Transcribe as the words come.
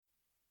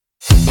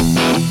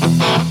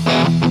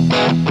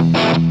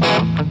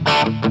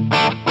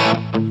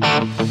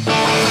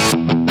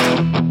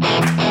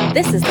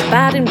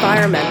Bad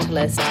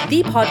Environmentalist,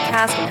 the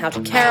podcast on how to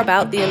care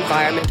about the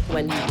environment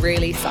when you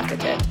really suck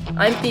at it.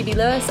 I'm Phoebe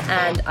Lewis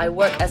and I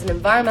work as an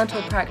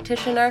environmental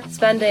practitioner,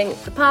 spending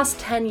the past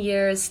 10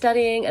 years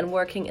studying and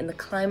working in the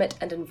climate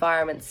and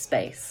environment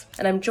space.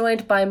 And I'm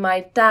joined by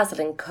my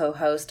dazzling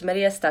co-host,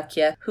 Maria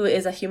Stakia, who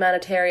is a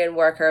humanitarian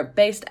worker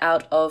based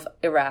out of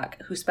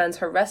Iraq, who spends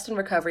her rest and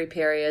recovery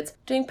periods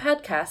doing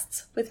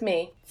podcasts with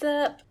me.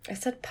 I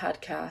said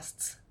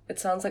podcasts. It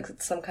sounds like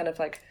it's some kind of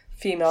like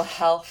female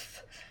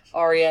health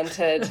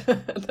oriented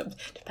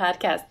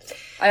podcast.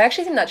 I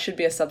actually think that should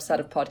be a subset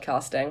of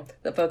podcasting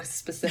that focuses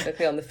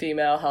specifically on the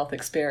female health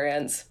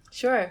experience.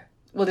 Sure.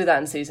 We'll do that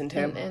in season 2.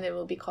 And it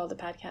will be called a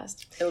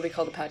podcast. It will be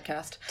called a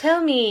podcast.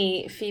 Tell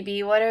me,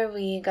 Phoebe, what are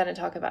we going to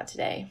talk about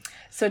today?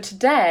 So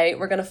today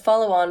we're going to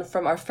follow on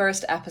from our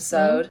first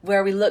episode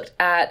where we looked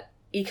at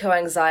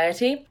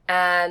eco-anxiety,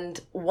 and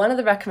one of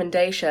the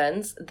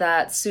recommendations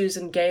that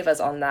Susan gave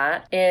us on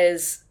that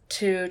is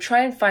to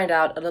try and find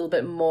out a little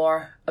bit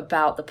more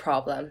about the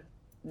problem.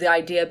 The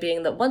idea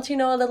being that once you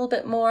know a little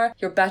bit more,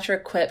 you're better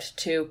equipped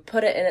to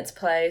put it in its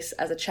place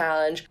as a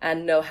challenge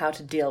and know how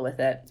to deal with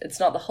it.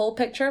 It's not the whole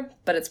picture,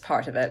 but it's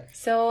part of it.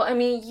 So, I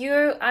mean,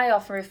 I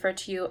often refer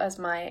to you as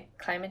my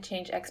climate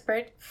change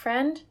expert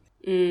friend.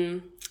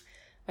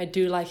 I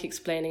do like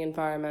explaining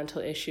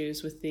environmental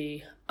issues with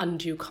the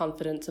undue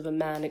confidence of a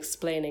man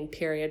explaining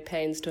period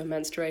pains to a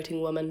menstruating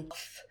woman.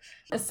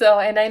 So,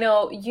 and I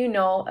know you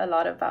know a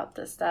lot about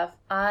this stuff.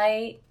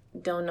 I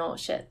don't know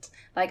shit.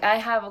 Like, I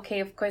have,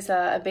 of course,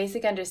 a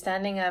basic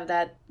understanding of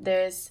that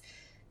there's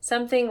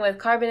something with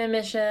carbon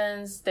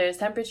emissions, there's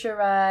temperature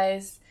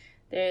rise,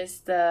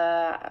 there's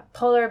the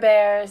polar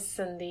bears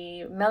and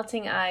the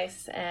melting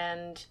ice,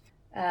 and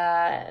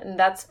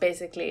that's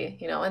basically,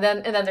 and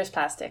then there's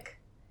plastic.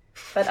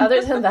 But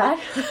other than that...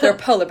 There are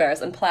polar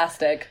bears and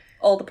plastic.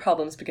 All the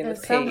problems begin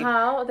with P.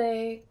 Somehow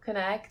they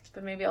connect,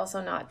 but maybe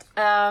also not.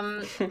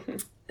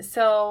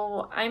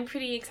 So I'm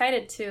pretty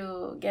excited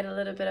to get a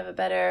little bit of a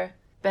better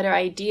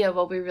idea of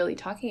what we're really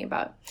talking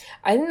about.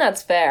 I think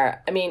that's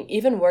fair. I mean,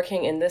 even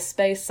working in this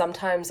space,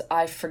 sometimes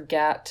I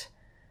forget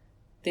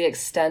the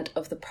extent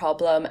of the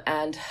problem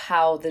and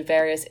how the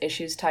various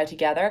issues tie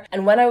together.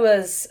 And when I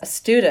was a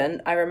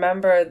student, I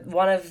remember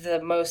one of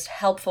the most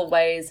helpful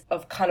ways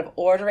of kind of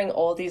ordering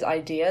all these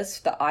ideas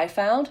that I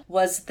found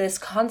was this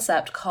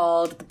concept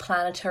called the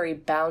planetary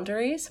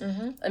boundaries.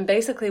 And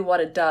basically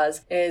what it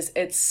does is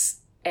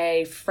it's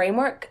a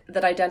framework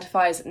that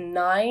identifies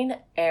 9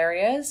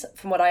 areas,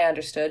 from what I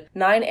understood,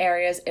 9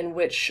 areas in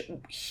which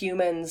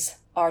humans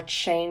are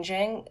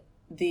changing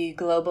the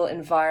global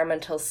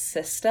environmental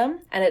system,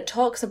 and it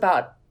talks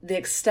about the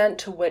extent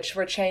to which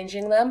we're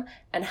changing them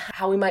and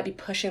how we might be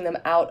pushing them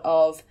out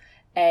of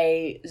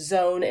a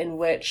zone in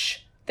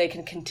which they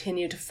can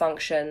continue to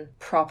function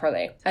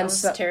properly. And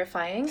Sounds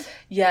terrifying.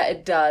 Yeah,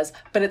 it does.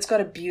 But it's got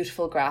a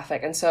beautiful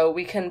graphic. And so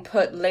we can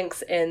put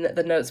links in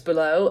the notes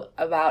below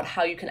about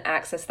how you can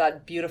access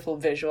that beautiful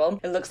visual.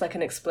 It looks like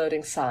an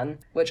exploding sun,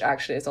 which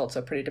actually is also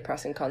a pretty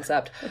depressing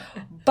concept.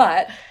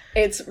 But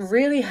it's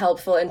really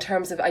helpful in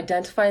terms of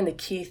identifying the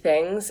key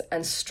things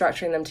and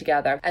structuring them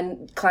together.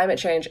 And climate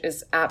change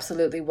is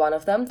absolutely one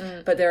of them,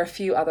 but there are a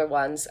few other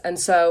ones. And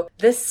so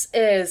this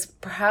is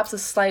perhaps a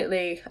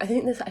slightly, I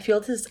feel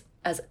this is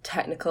as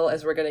technical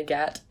as we're going to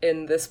get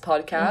in this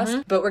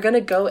podcast, but we're going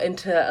to go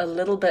into a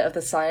little bit of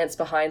the science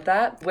behind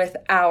that with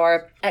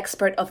our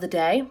expert of the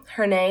day.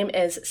 Her name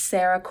is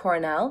Sarah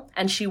Cornell,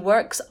 and she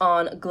works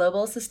on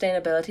global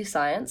sustainability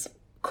science,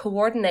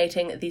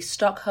 coordinating the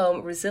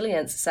Stockholm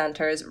Resilience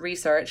Centre's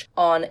research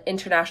on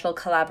international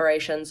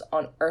collaborations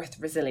on Earth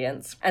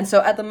resilience. And so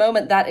at the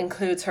moment, that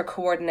includes her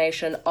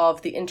coordination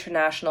of the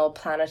International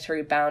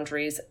Planetary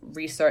Boundaries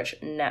Research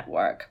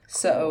Network.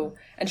 So,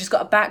 and she's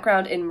got a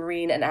background in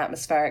marine and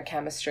atmospheric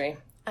chemistry.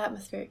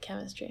 Atmospheric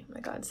chemistry. Oh my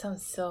God, it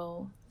sounds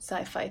so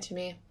sci-fi to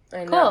me.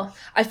 I know. Cool.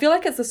 I feel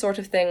like it's the sort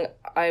of thing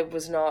I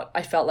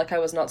felt like I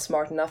was not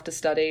smart enough to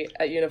study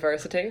at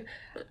university.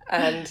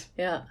 And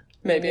yeah.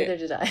 Maybe. Neither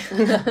did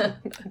I.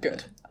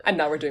 Good. And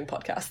now we're doing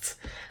podcasts.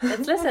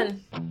 Let's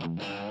listen.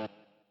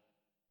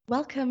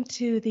 Welcome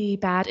to the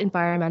Bad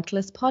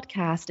Environmentalist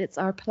podcast. It's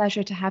our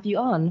pleasure to have you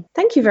on.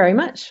 Thank you very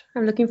much.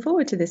 I'm looking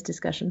forward to this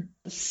discussion.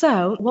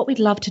 So, what we'd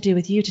love to do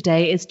with you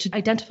today is to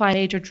identify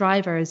major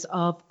drivers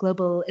of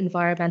global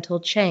environmental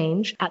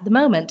change at the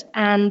moment.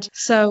 And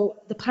so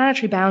the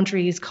planetary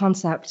boundaries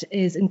concept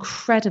is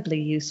incredibly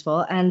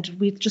useful. And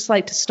we'd just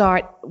like to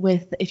start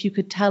with, if you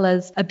could tell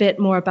us a bit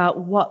more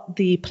about what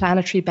the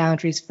planetary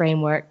boundaries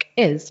framework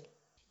is.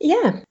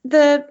 Yeah,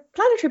 the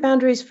planetary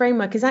boundaries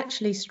framework is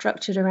actually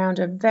structured around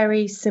a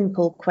very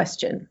simple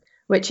question,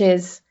 which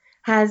is,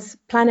 has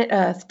planet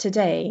Earth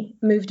today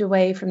moved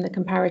away from the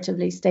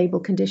comparatively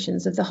stable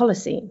conditions of the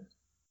Holocene?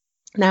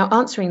 Now,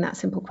 answering that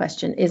simple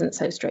question isn't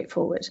so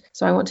straightforward,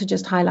 so I want to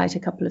just highlight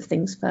a couple of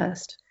things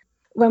first.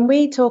 When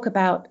we talk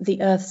about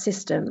the Earth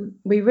system,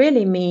 we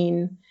really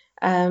mean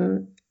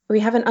we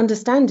have an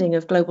understanding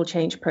of global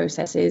change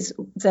processes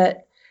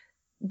that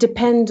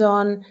depend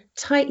on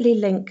tightly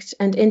linked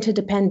and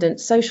interdependent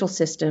social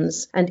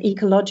systems and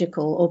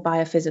ecological or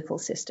biophysical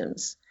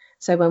systems.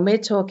 So when we're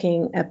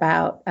talking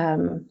about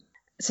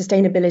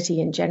sustainability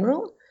in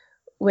general,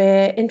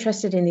 we're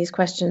interested in these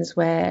questions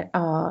where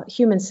our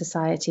human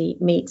society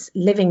meets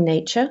living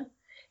nature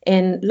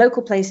in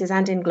local places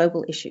and in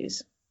global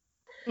issues.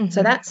 Mm-hmm.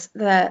 So that's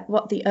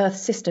what the Earth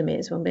system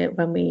is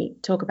when we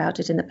talk about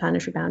it in the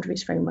planetary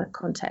boundaries framework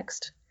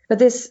context. But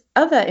this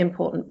other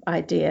important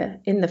idea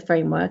in the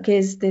framework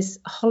is this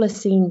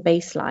Holocene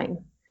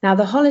baseline. Now,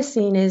 the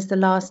Holocene is the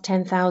last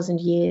 10,000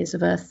 years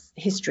of Earth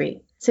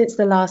history since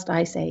the last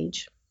ice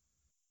age.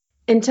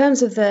 In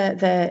terms of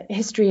the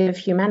history of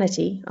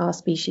humanity, our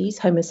species,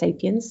 Homo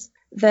sapiens,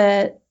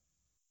 the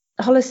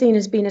Holocene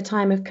has been a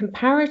time of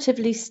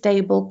comparatively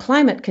stable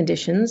climate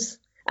conditions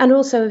and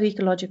also of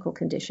ecological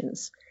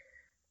conditions.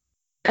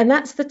 And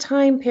that's the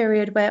time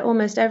period where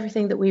almost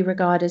everything that we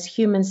regard as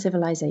human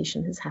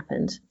civilization has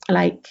happened,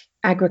 like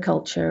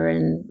agriculture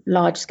and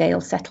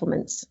large-scale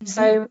settlements. Mm-hmm.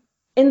 So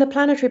in the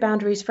planetary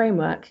boundaries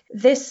framework,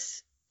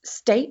 this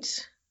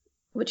state,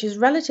 which is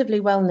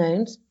relatively well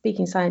known,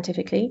 speaking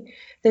scientifically,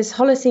 this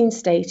Holocene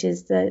state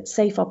is the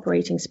safe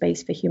operating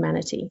space for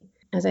humanity.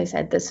 As I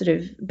said,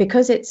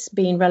 because it's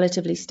been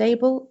relatively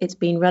stable, it's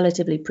been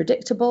relatively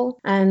predictable,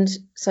 and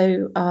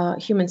so our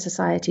human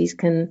societies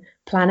can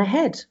plan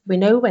ahead. We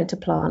know when to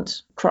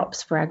plant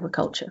crops for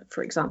agriculture,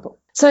 for example.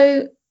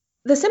 So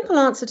the simple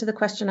answer to the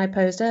question I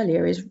posed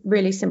earlier is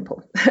really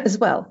simple as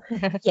well.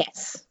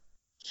 Yes,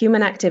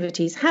 human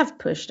activities have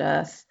pushed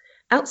Earth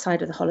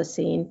outside of the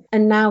Holocene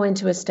and now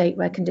into a state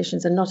where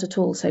conditions are not at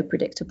all so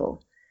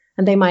predictable,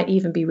 and they might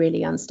even be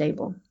really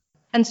unstable.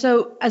 And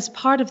so as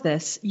part of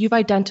this, you've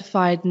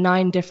identified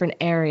 9 different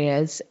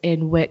areas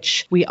in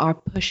which we are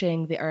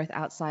pushing the Earth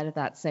outside of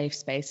that safe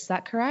space. Is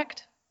that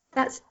correct?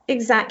 That's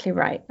exactly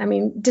right. I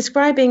mean,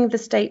 describing the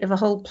state of a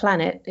whole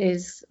planet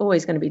is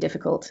always going to be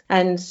difficult.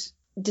 And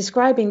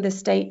describing the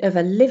state of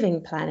a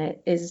living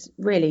planet is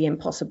really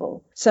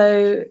impossible.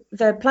 So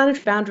the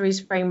planetary boundaries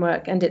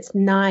framework and its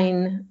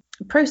 9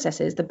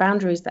 processes, the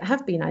boundaries that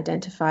have been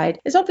identified,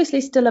 is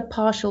obviously still a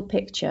partial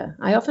picture.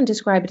 I often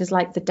describe it as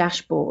like the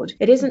dashboard.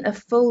 It isn't a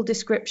full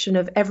description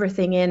of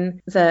everything in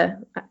I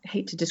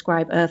hate to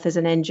describe Earth as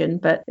an engine,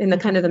 but in the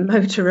kind of the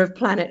motor of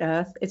planet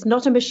Earth. It's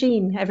not a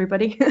machine,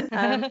 everybody.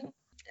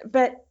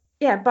 But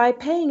yeah, by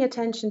paying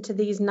attention to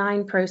these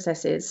 9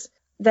 processes,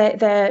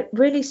 they're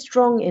really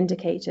strong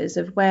indicators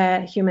of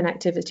where human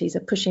activities are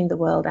pushing the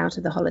world out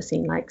of the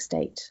Holocene-like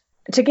state.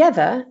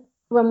 Together,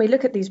 when we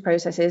look at these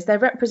processes, they're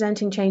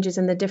representing changes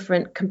in the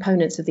different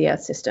components of the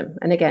Earth system.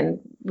 And again,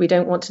 we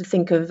don't want to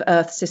think of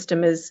Earth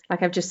system as,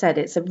 like I've just said,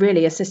 it's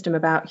really a system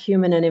about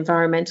human and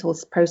environmental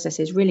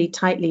processes really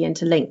tightly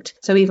interlinked.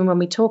 So even when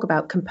we talk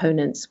about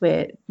components,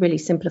 we're really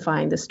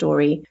simplifying the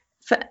story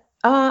for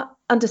our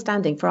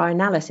understanding, for our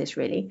analysis,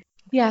 really.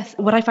 Yes,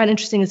 what I find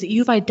interesting is that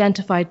you've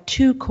identified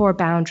 2 core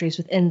boundaries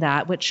within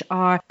that, which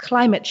are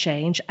climate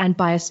change and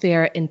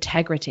biosphere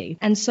integrity.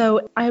 And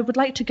so I would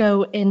like to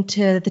go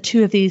into the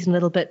 2 of these in a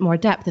little bit more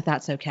depth, if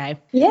that's okay.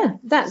 Yeah,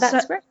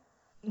 that's great.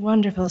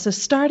 Wonderful. So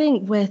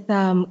starting with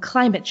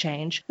climate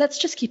change, let's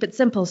just keep it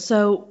simple.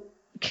 So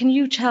can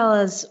you tell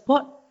us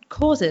what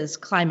causes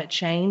climate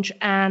change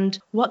and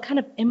what kind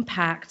of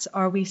impacts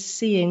are we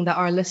seeing that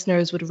our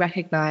listeners would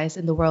recognize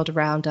in the world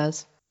around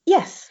us?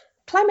 Yes,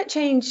 climate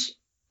change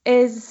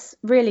is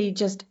really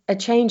just a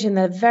change in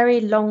the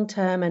very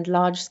long-term and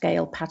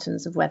large-scale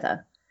patterns of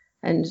weather.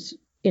 And,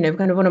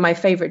 kind of one of my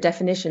favorite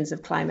definitions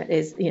of climate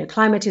is,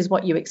 climate is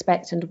what you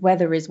expect and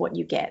weather is what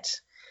you get.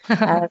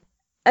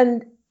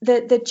 And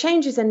the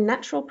changes in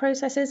natural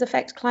processes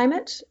affect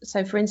climate.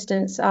 So, for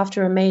instance,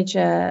 after a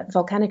major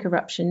volcanic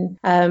eruption,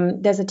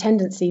 there's a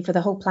tendency for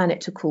the whole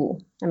planet to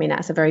cool. I mean,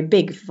 that's a very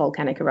big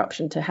volcanic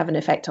eruption to have an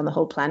effect on the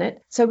whole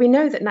planet. So we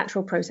know that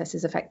natural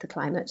processes affect the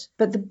climate.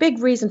 But the big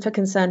reason for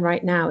concern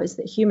right now is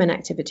that human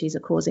activities are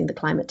causing the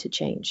climate to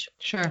change.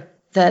 Sure.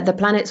 The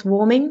planet's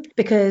warming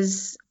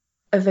because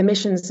of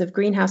emissions of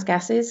greenhouse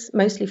gases,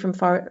 mostly from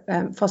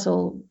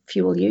fossil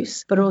fuel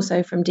use, but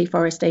also from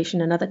deforestation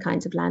and other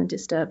kinds of land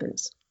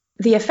disturbance.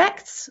 The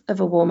effects of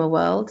a warmer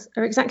world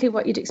are exactly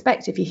what you'd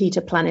expect if you heat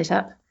a planet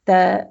up.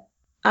 The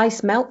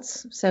ice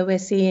melts, so we're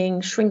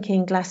seeing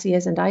shrinking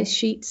glaciers and ice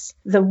sheets.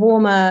 The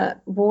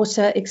warmer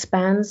water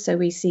expands, so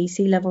we see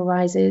sea level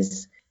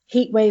rises.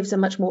 Heat waves are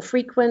much more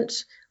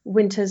frequent.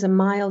 Winters are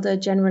milder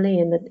generally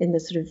in the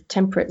sort of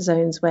temperate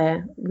zones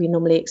where we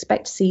normally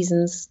expect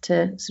seasons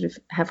to sort of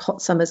have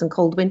hot summers and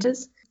cold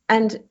winters.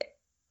 And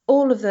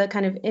all of the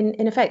kind of,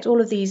 in effect,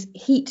 all of these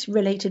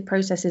heat-related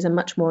processes are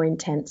much more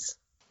intense.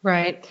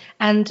 Right.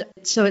 And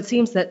so it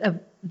seems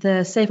that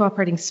the safe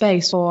operating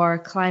space for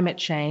climate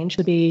change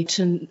would be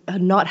to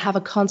not have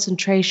a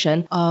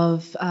concentration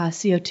of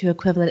CO2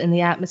 equivalent in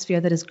the atmosphere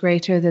that is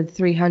greater than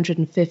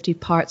 350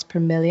 parts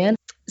per million.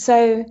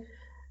 So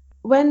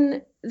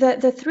when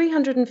the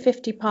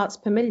 350 parts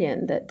per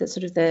million, the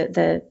sort of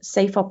the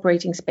safe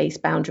operating space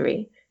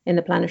boundary in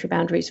the planetary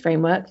boundaries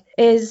framework,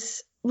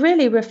 is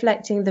really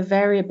reflecting the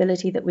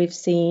variability that we've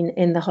seen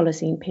in the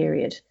Holocene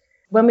period.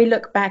 when we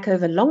look back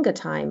over longer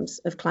times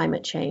of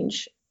climate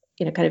change,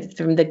 kind of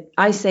from the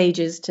ice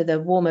ages to the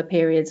warmer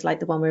periods like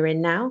the one we're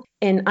in now.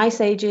 In ice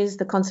ages,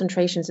 the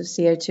concentrations of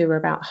CO2 are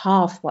about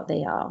half what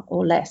they are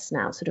or less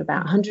now, sort of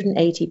about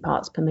 180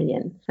 parts per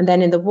million. And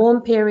then in the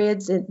warm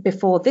periods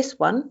before this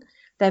one,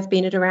 they've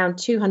been at around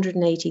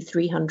 280,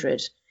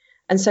 300.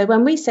 And so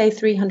when we say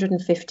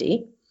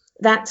 350,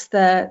 that's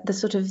the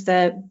sort of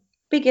the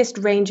biggest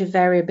range of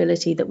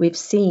variability that we've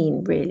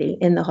seen really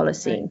in the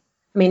Holocene. Right.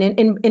 I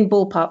mean, in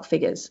ballpark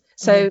figures.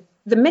 So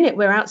the minute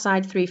we're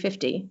outside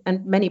 350,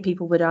 and many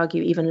people would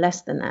argue even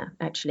less than that,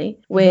 actually,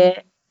 we're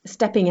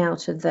stepping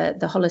out of the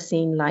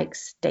Holocene-like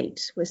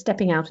state. We're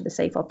stepping out of the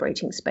safe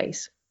operating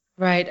space.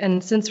 Right.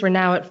 And since we're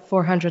now at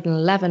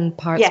 411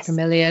 parts per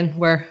million,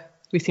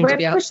 we seem to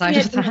be outside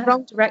of that. We're pushing it in the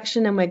wrong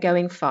direction and we're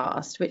going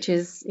fast, which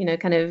is,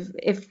 kind of,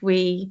 if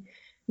we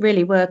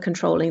really were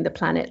controlling the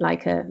planet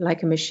like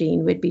a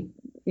machine, we'd be,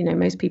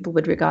 most people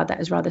would regard that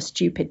as rather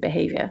stupid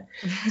behavior.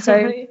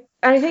 So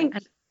I think...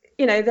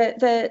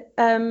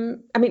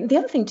 the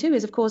other thing too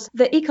is, of course,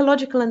 the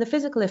ecological and the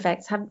physical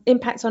effects have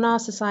impacts on our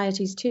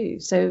societies too.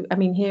 So, I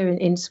mean, here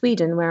in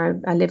Sweden, where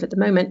I live at the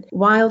moment,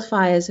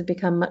 wildfires have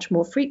become much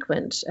more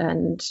frequent.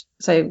 And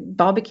so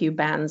barbecue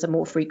bans are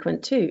more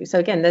frequent too. So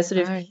again, there's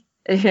sort of,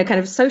 kind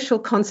of social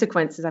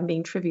consequences. I'm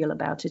being trivial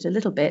about it a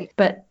little bit.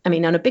 But I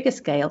mean, on a bigger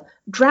scale,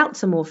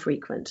 droughts are more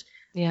frequent.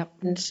 Yeah.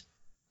 And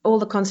all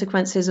the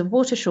consequences of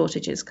water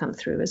shortages come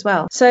through as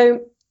well.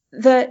 So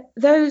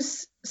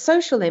those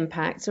social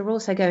impacts are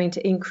also going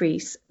to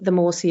increase the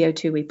more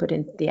CO2 we put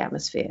into the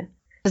atmosphere.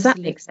 Does that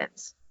make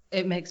sense?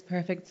 It makes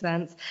perfect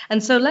sense.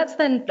 And so let's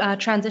then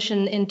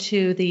transition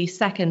into the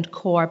second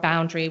core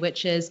boundary,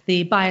 which is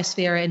the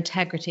biosphere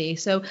integrity.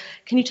 So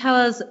can you tell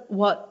us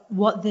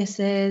what this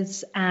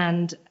is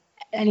and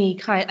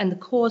the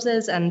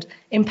causes and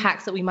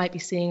impacts that we might be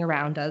seeing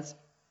around us?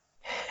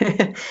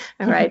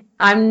 All right.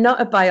 I'm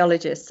not a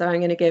biologist, so I'm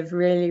going to give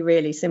really,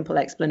 really simple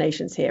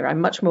explanations here.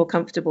 I'm much more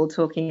comfortable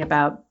talking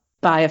about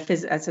sort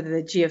of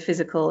the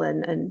geophysical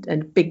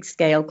and big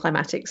scale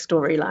climatic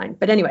storyline.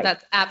 But anyway,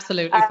 that's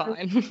absolutely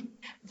fine.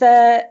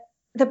 The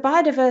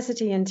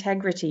biodiversity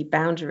integrity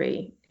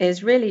boundary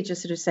is really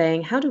just sort of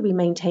saying, how do we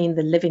maintain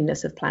the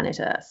livingness of planet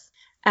Earth?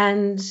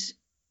 And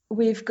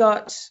we've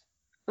got,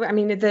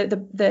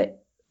 the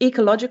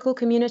ecological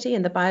community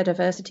and the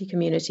biodiversity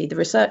community, the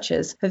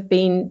researchers have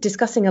been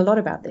discussing a lot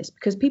about this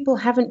because people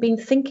haven't been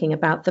thinking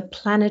about the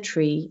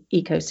planetary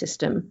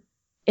ecosystem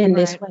in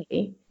this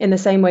way, in the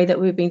same way that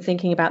we've been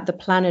thinking about the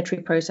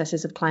planetary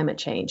processes of climate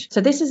change.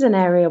 So this is an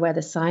area where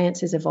the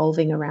science is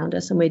evolving around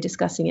us and we're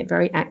discussing it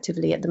very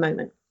actively at the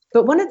moment.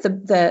 But one of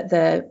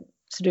the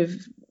sort of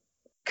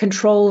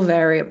control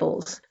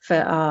variables for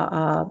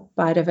our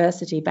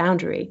biodiversity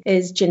boundary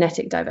is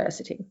genetic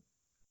diversity.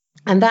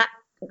 And that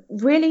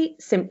really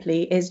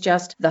simply is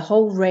just the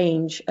whole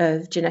range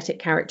of genetic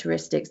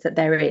characteristics that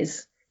there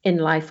is in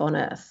life on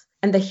Earth.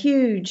 And the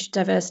huge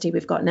diversity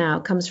we've got now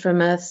comes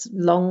from Earth's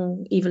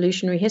long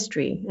evolutionary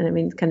history. And I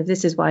mean, kind of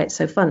this is why it's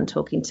so fun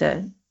talking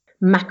to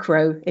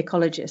macro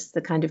ecologists,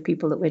 the kind of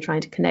people that we're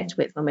trying to connect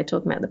with when we're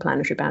talking about the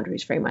planetary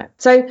boundaries framework.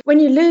 So when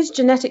you lose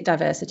genetic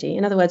diversity,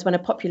 in other words, when a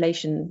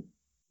population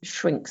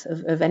shrinks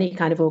of any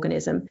kind of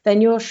organism, then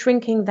you're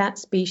shrinking that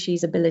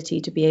species' ability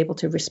to be able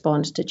to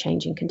respond to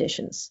changing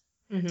conditions.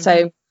 Mm-hmm.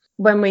 So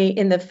when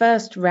in the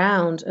first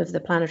round of the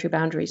planetary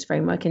boundaries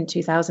framework in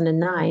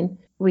 2009,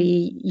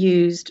 we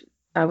used,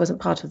 I wasn't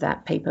part of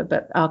that paper,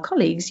 but our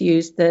colleagues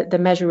used the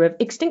measure of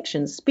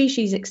extinctions,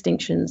 species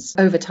extinctions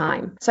over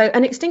time. So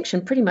an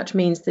extinction pretty much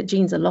means that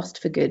genes are lost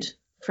for good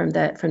from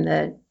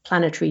the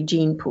planetary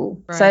gene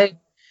pool. Right.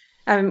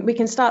 So we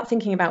can start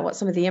thinking about what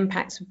some of the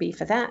impacts would be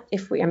for that.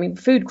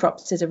 Food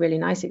crops is a really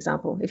nice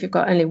example. If you've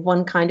got only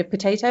one kind of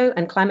potato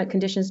and climate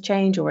conditions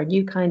change or a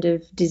new kind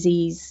of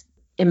disease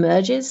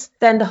emerges,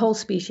 then the whole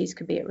species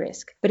could be at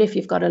risk. But if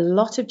you've got a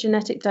lot of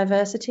genetic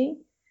diversity,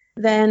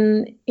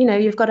 then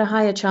you've got a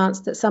higher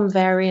chance that some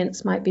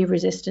variants might be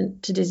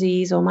resistant to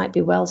disease or might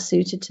be well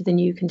suited to the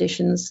new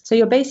conditions. So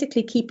you're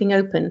basically keeping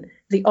open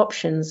the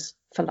options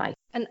for life.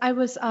 And I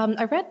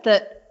read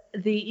that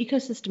the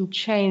ecosystem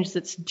change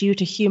that's due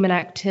to human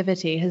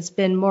activity has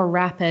been more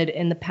rapid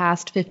in the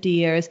past 50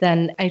 years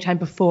than any time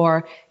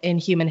before in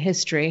human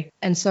history.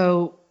 And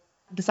so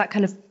does that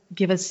kind of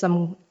give us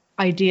some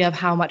idea of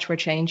how much we're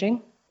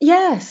changing?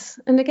 Yes.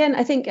 And again,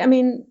 I think,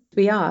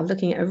 we are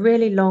looking at a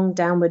really long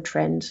downward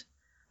trend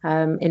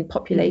in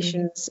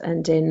populations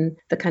and in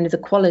the kind of the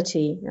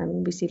quality.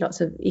 We see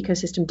lots of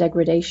ecosystem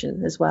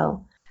degradation as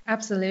well.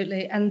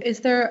 Absolutely. And is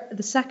there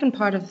the second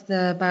part of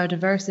the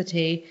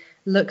biodiversity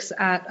looks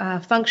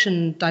at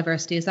function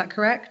diversity, is that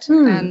correct?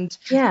 And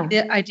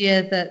the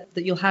idea that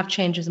you'll have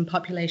changes in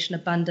population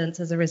abundance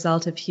as a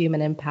result of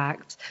human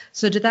impact.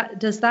 So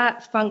does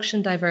that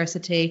function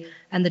diversity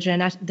and the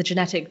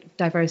genetic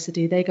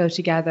diversity, they go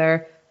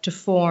together to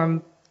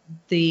form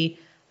the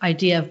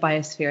idea of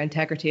biosphere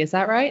integrity, is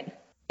that right?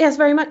 Yes,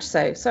 very much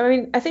so.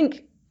 So I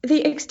think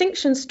the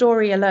extinction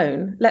story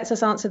alone lets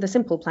us answer the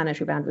simple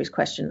planetary boundaries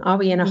question. Are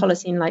we in a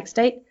Holocene-like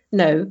state?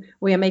 no,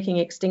 we are making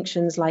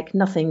extinctions like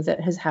nothing that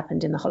has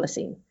happened in the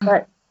Holocene.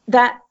 But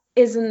that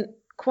isn't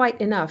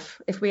quite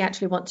enough if we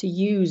actually want to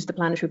use the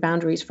planetary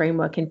boundaries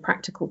framework in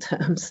practical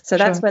terms. So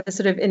that's where the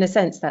sort of, in a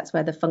sense, that's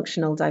where the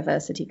functional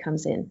diversity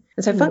comes in.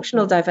 And so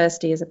functional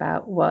diversity is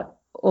about what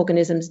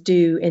organisms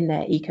do in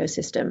their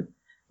ecosystem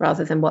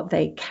rather than what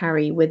they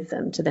carry with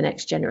them to the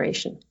next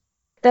generation.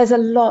 There's a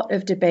lot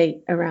of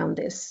debate around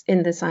this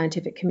in the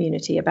scientific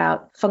community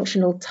about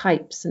functional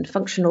types and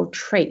functional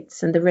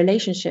traits and the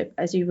relationship,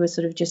 as you were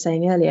sort of just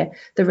saying earlier,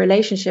 the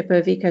relationship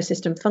of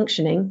ecosystem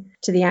functioning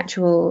to the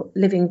actual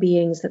living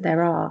beings that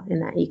there are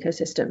in that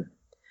ecosystem.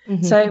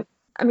 Mm-hmm. So,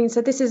 I mean,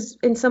 so this is,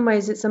 in some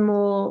ways, it's a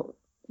more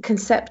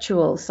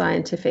conceptual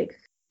scientific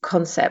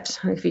concept,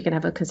 if you can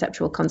have a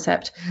conceptual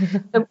concept.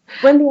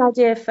 When the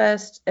idea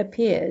first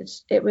appeared,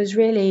 it was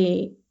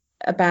really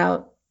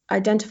about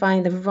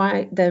identifying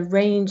the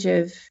range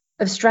of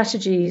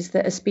strategies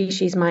that a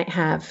species might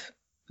have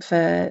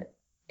for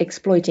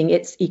exploiting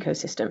its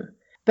ecosystem.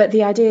 But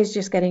the idea is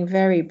just getting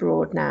very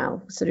broad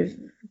now, sort of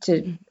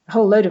to a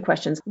whole load of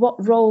questions.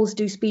 What roles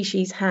do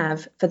species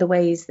have for the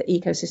ways that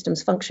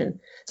ecosystems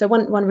function? So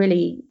one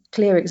really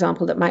clear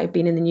example that might have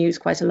been in the news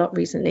quite a lot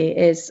recently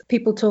is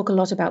people talk a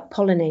lot about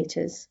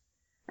pollinators.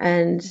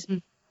 And,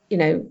 you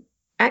know,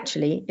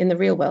 actually, in the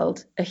real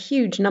world, a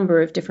huge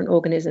number of different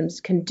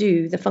organisms can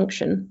do the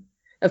function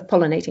of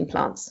pollinating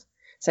plants.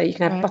 So you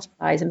can have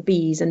butterflies and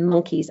bees and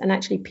monkeys and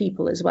actually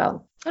people as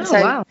well. Oh,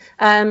 so, wow.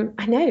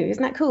 I know,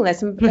 isn't that cool? There's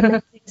some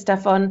amazing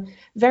stuff on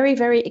very,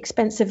 very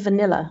expensive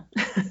vanilla,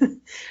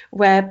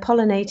 where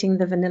pollinating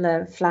the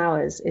vanilla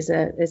flowers is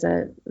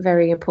a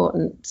very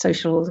important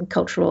social and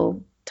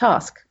cultural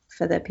task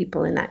for the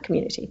people in that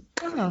community.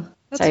 Oh,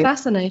 that's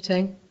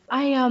fascinating.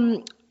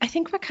 I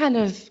think we're kind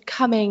of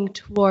coming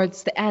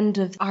towards the end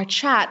of our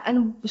chat.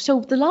 And so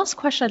the last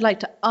question I'd like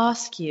to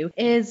ask you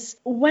is,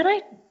 when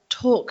I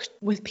talk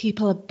with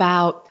people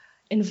about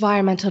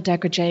environmental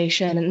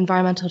degradation and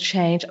environmental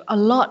change, a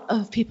lot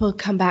of people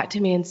come back to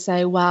me and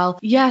say, well,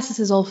 yes,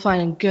 this is all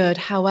fine and good.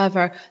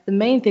 However, the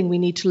main thing we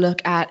need to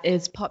look at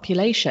is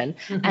population.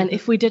 Mm-hmm. And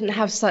if we didn't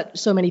have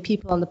so many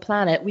people on the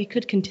planet, we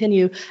could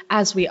continue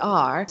as we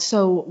are.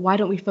 So why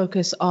don't we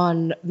focus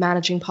on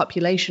managing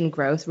population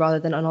growth rather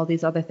than on all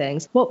these other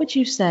things? What would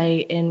you say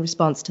in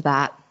response to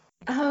that?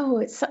 Oh,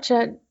 it's such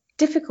a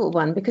difficult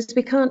one because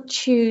we can't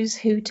choose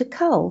who to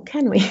cull,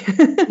 can we?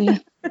 Yeah.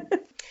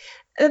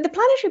 The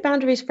planetary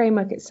boundaries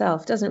framework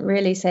itself doesn't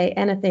really say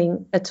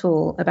anything at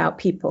all about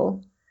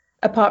people,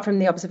 apart from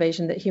the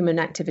observation that human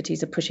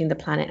activities are pushing the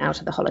planet out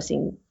of the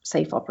Holocene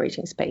safe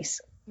operating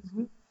space.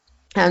 Mm-hmm.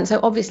 And so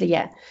obviously,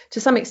 yeah,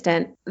 to some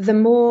extent, the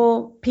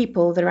more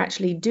people that are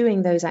actually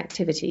doing those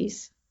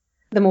activities,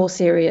 the more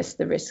serious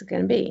the risks are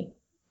going to be.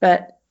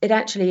 But it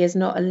actually is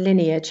not a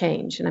linear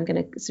change. And I'm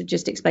going to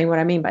just explain what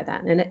I mean by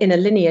that. In a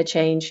linear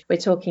change, we're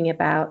talking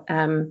about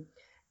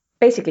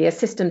basically a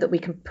system that we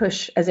can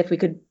push as if we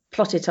could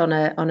plot it on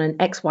an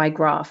XY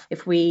graph.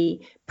 If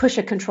we push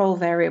a control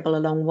variable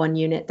along one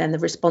unit, then the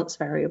response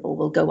variable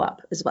will go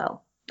up as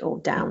well, or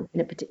down in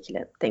a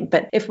particular thing.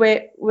 But if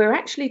we're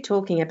actually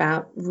talking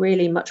about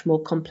really much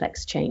more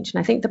complex change,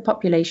 and I think the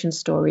population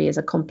story is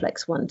a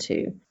complex one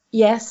too.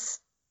 Yes,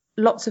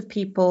 lots of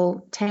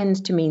people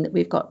tend to mean that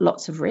we've got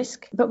lots of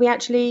risk, but we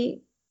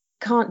actually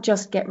can't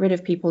just get rid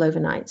of people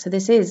overnight. So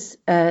this is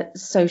a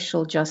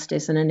social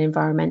justice and an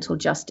environmental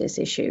justice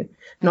issue,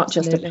 not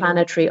Absolutely. Just a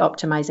planetary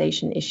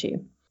optimization issue.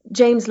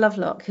 James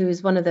Lovelock, who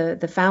is one of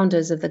the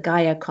founders of the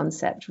Gaia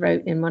concept,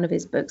 wrote in one of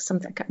his books,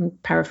 something, I'm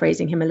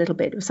paraphrasing him a little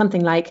bit, it was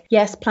something like,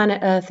 yes, planet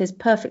Earth is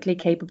perfectly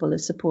capable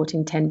of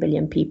supporting 10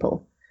 billion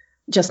people,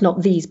 just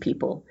not these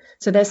people.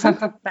 So there's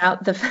something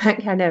about the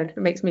fact, I know, it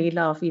makes me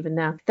laugh even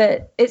now,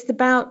 that it's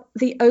about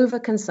the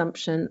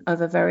overconsumption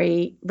of a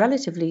very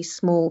relatively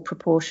small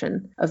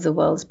proportion of the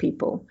world's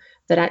people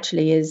that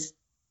actually is,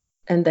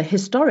 and the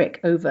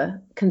historic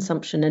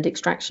overconsumption and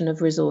extraction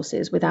of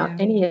resources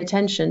without any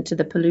attention to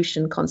the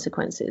pollution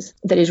consequences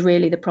that is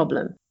really the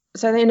problem.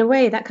 So in a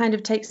way, that kind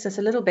of takes us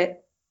a little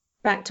bit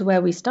back to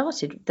where we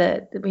started,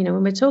 that, you know,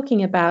 when we're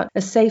talking about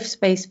a safe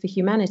space for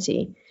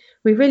humanity,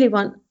 we really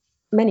want,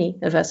 many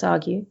of us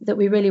argue, that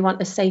we really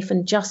want a safe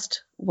and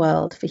just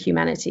world for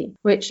humanity,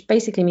 which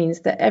basically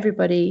means that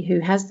everybody who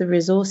has the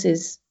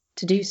resources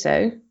to do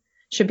so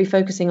should be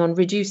focusing on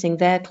reducing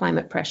their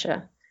climate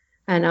pressure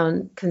and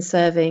on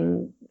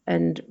conserving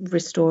and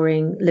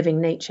restoring living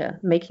nature,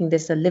 making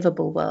this a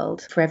livable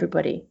world for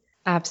everybody.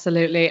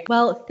 Absolutely.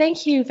 Well,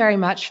 thank you very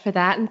much for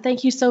that. And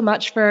thank you so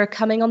much for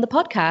coming on the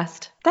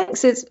podcast.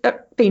 Thanks. It's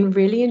been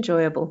really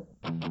enjoyable.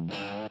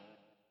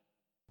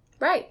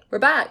 Right. We're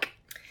back.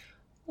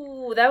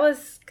 Ooh, that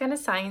was kind of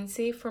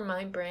sciencey for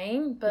my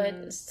brain,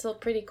 but still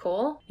pretty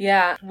cool.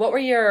 Yeah. What were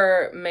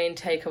your main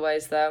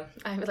takeaways, though?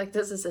 I was like,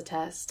 this is a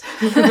test.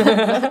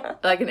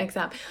 Like an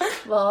exam.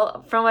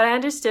 Well, from what I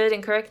understood,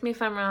 and correct me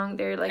if I'm wrong,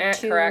 there are like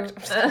two...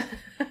 Correct.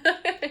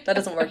 That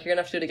doesn't work. You're going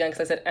to have to do it again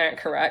because I said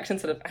correct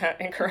instead of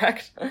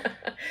incorrect.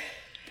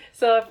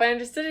 So if I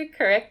understood it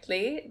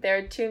correctly, there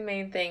are two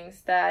main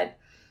things that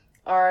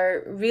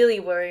are really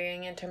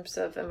worrying in terms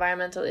of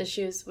environmental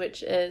issues,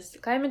 which is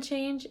climate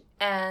change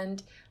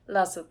and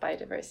loss of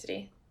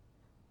biodiversity.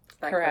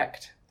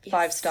 Correct. Yes.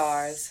 5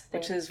 stars,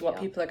 which Thank is what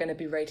you. people are going to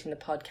be rating the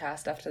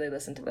podcast after they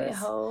listen to this. I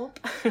hope.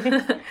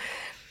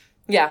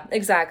 Yeah,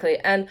 exactly.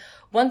 And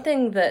one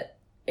thing that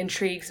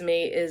intrigues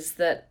me is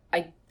that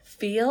I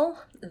feel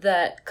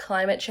that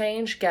climate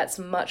change gets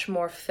much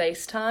more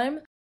face time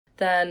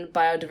than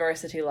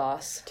biodiversity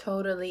loss.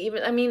 Totally.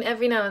 Even, I mean,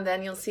 every now and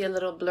then you'll see a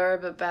little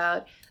blurb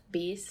about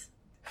bees,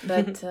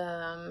 but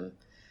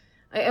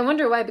I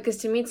wonder why, because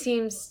to me it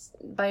seems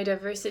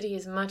biodiversity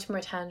is much more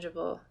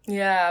tangible.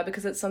 Yeah,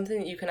 because it's something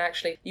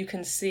that you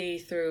can see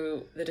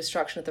through the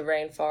destruction of the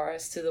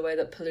rainforest, through the way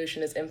that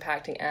pollution is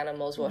impacting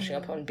animals washing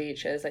up on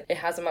beaches. Like, it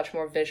has a much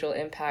more visual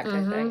impact,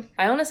 I think.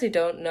 I honestly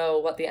don't know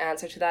what the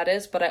answer to that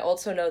is, but I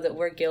also know that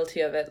we're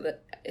guilty of it.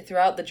 That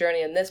throughout the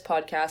journey in this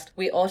podcast,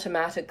 we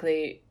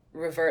automatically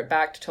revert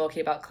back to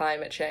talking about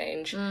climate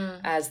change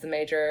as the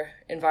major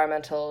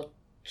environmental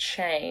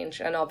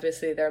change, and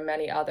obviously there are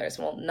many others,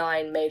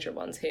 9 major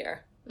ones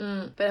here.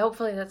 But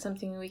hopefully that's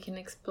something we can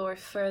explore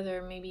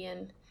further, maybe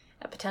in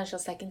a potential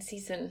second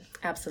season.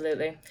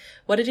 Absolutely.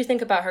 What did you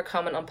think about her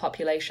comment on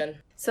population?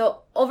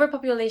 So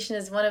overpopulation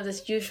is one of the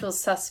usual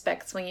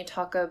suspects when you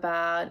talk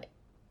about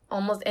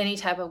almost any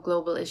type of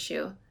global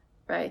issue,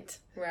 right?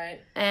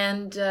 Right.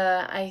 And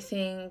I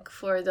think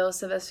for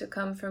those of us who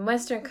come from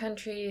Western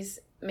countries,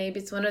 maybe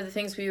it's one of the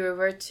things we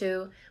revert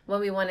to when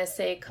we want to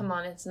say, come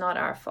on, it's not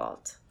our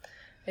fault.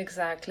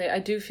 Exactly. I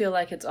do feel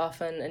like it's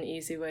often an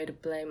easy way to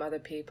blame other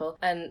people.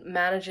 And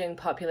managing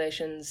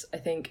populations, I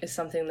think, is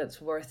something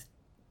that's worth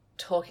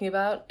talking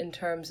about in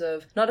terms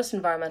of not just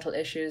environmental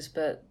issues,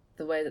 but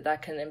the way that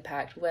that can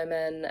impact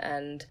women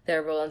and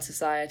their role in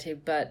society.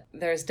 But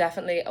there's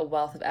definitely a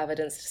wealth of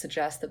evidence to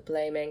suggest that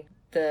blaming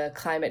the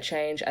climate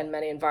change and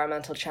many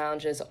environmental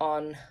challenges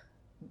on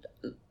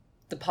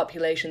the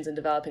populations in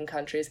developing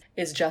countries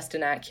is just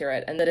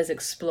inaccurate, and that is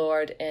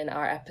explored in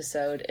our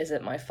episode, Is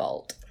It My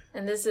Fault?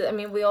 And this is, I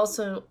mean, we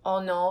also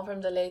all know from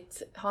the late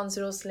Hans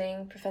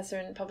Rosling, professor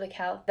in public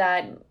health,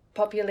 that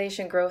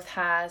population growth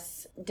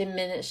has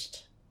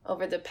diminished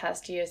over the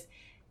past years,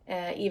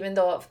 even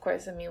though, of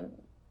course, I mean,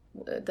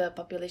 the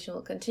population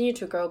will continue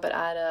to grow, but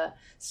at a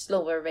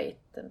slower rate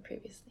than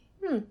previously.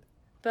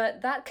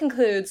 But that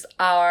concludes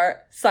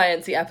our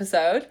sciencey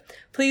episode.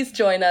 Please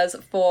join us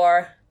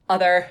for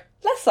other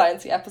less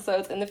sciencey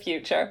episodes in the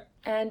future.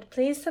 And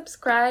please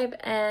subscribe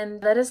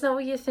and let us know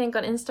what you think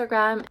on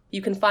Instagram.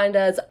 You can find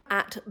us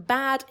at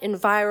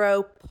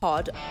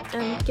BadEnviroPod.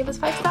 And give us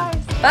 5 stars.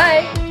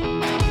 Bye!